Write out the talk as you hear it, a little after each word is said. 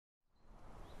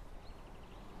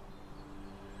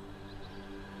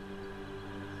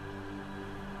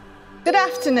Good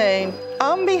afternoon.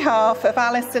 On behalf of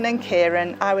Alison and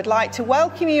Kieran, I would like to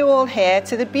welcome you all here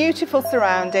to the beautiful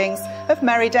surroundings of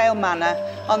Merrydale Manor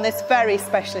on this very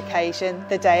special occasion,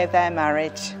 the day of their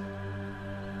marriage.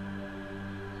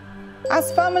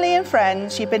 As family and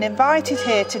friends, you've been invited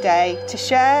here today to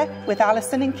share with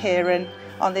Alison and Kieran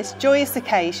on this joyous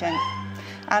occasion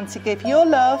and to give your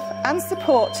love and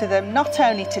support to them not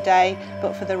only today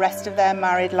but for the rest of their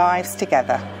married lives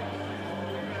together.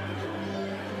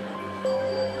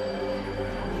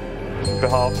 On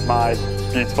behalf of my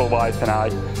beautiful wife and I,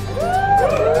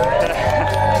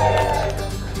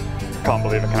 can't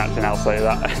believe I can actually now say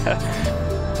that.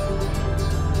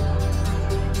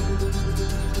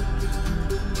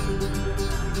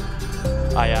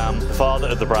 I am the father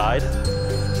of the bride,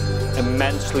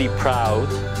 immensely proud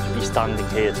to be standing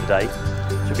here today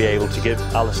to be able to give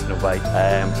Alison away.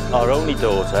 Our only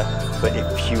daughter, but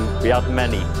if we had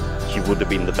many, she would have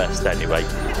been the best anyway.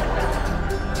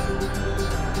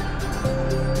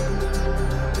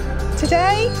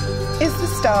 Today is the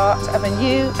start of a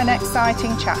new and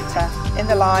exciting chapter in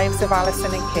the lives of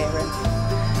Alison and Kieran.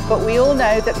 But we all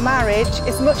know that marriage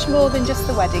is much more than just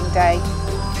the wedding day.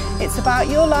 It's about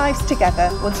your lives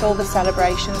together once all the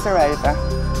celebrations are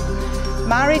over.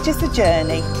 Marriage is a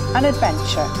journey, an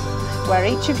adventure, where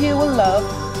each of you will love,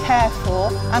 care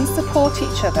for and support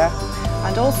each other,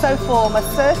 and also form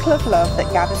a circle of love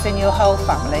that gathers in your whole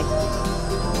family.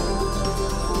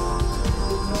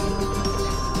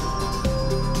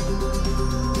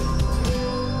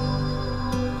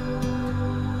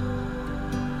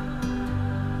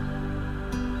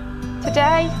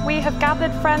 Today we have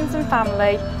gathered friends and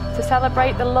family to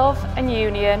celebrate the love and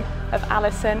union of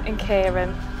Alison and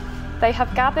Kieran. They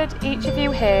have gathered each of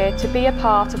you here to be a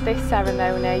part of this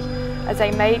ceremony as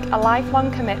they make a lifelong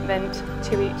commitment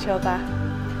to each other.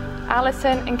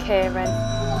 Alison and Kieran,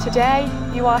 today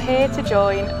you are here to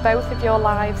join both of your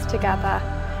lives together.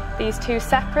 These two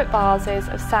separate vases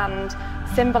of sand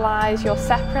symbolise your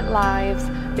separate lives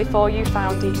before you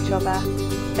found each other.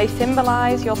 They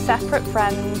symbolise your separate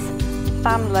friends,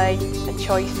 family and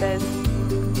choices.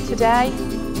 Today,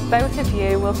 both of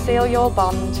you will seal your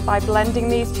bond by blending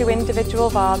these two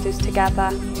individual vases together.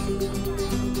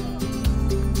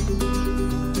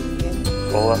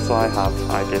 All that I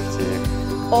have, I give to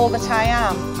you. All that I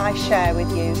am, I share with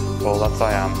you. All that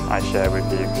I am, I share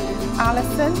with you.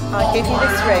 Alison, I give you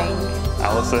this ring.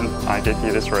 Alison, I give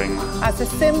you this ring. As a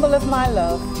symbol of my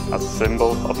love. As a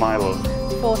symbol of my love.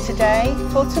 For today,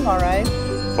 for tomorrow.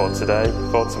 For today,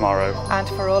 for tomorrow. And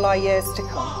for all our years to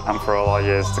come. And for all our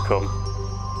years to come.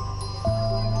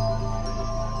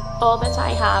 All that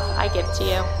I have, I give to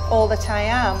you. All that I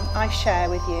am, I share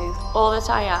with you. All that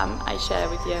I am, I share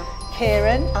with you.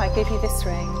 Kieran, I give you this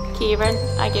ring. Kieran,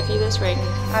 I give you this ring.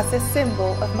 As a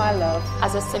symbol of my love.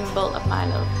 As a symbol of my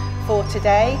love. For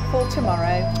today, for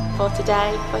tomorrow. For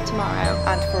today, for tomorrow.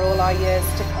 And for all our years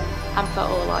to come. And for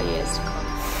all our years to come.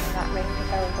 That ring can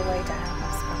go all the way down.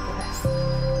 That's fabulous.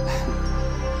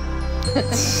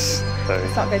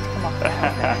 It's not going to come off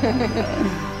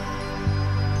now.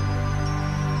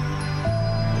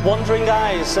 Wandering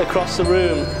eyes across the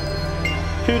room.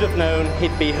 Who'd have known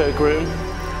he'd be her groom?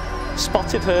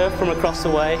 Spotted her from across the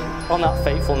way on that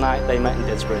fateful night they met in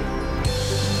Didsbury.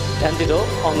 Ended up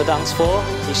on the dance floor.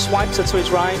 He swiped her to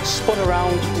his right, spun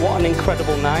around. What an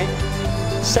incredible night.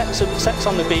 Sex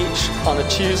on the beach on a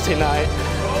Tuesday night.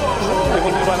 You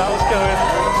wondered where that was going.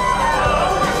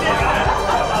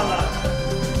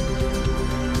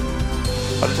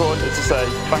 I just wanted to say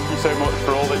thank you so much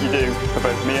for all that you do for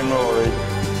both me and Rory.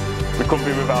 We couldn't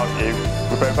be without you.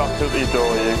 We both absolutely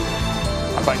adore you.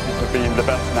 And thank you for being the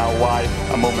best now wife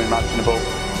and mum imaginable.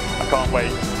 I can't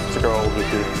wait to grow old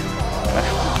with you.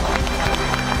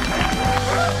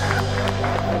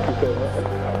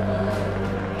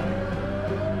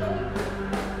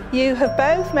 You have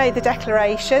both made the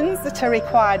declarations that are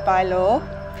required by law,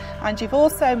 and you've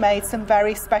also made some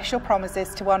very special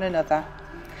promises to one another.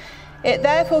 It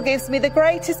therefore gives me the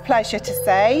greatest pleasure to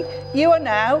say you are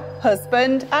now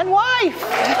husband and wife.